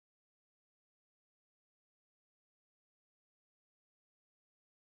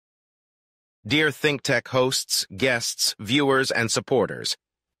Dear ThinkTech hosts, guests, viewers, and supporters,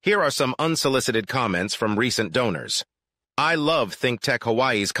 here are some unsolicited comments from recent donors. I love ThinkTech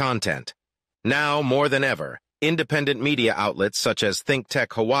Hawaii's content. Now, more than ever, independent media outlets such as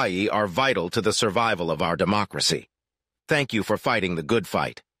ThinkTech Hawaii are vital to the survival of our democracy. Thank you for fighting the good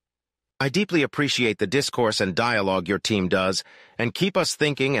fight. I deeply appreciate the discourse and dialogue your team does, and keep us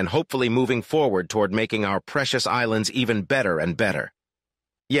thinking and hopefully moving forward toward making our precious islands even better and better.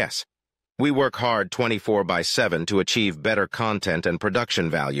 Yes, we work hard 24/7 to achieve better content and production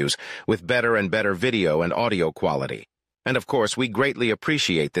values with better and better video and audio quality. And of course, we greatly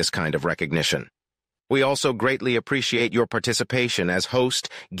appreciate this kind of recognition. We also greatly appreciate your participation as host,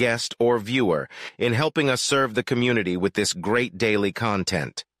 guest, or viewer in helping us serve the community with this great daily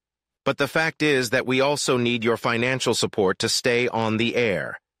content. But the fact is that we also need your financial support to stay on the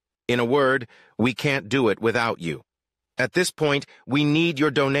air. In a word, we can't do it without you. At this point, we need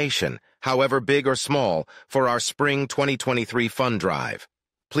your donation, however big or small, for our Spring 2023 fund drive.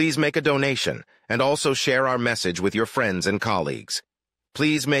 Please make a donation and also share our message with your friends and colleagues.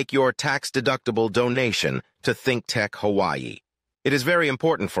 Please make your tax-deductible donation to ThinkTech Hawaii. It is very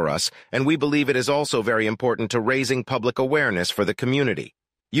important for us, and we believe it is also very important to raising public awareness for the community.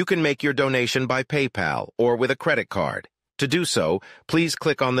 You can make your donation by PayPal or with a credit card. To do so, please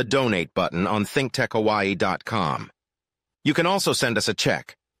click on the Donate button on thinktechhawaii.com. You can also send us a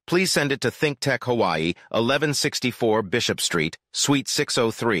check. Please send it to ThinkTech Hawaii, 1164 Bishop Street, Suite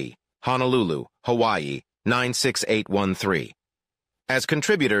 603, Honolulu, Hawaii, 96813. As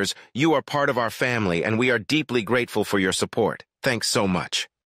contributors, you are part of our family, and we are deeply grateful for your support. Thanks so much.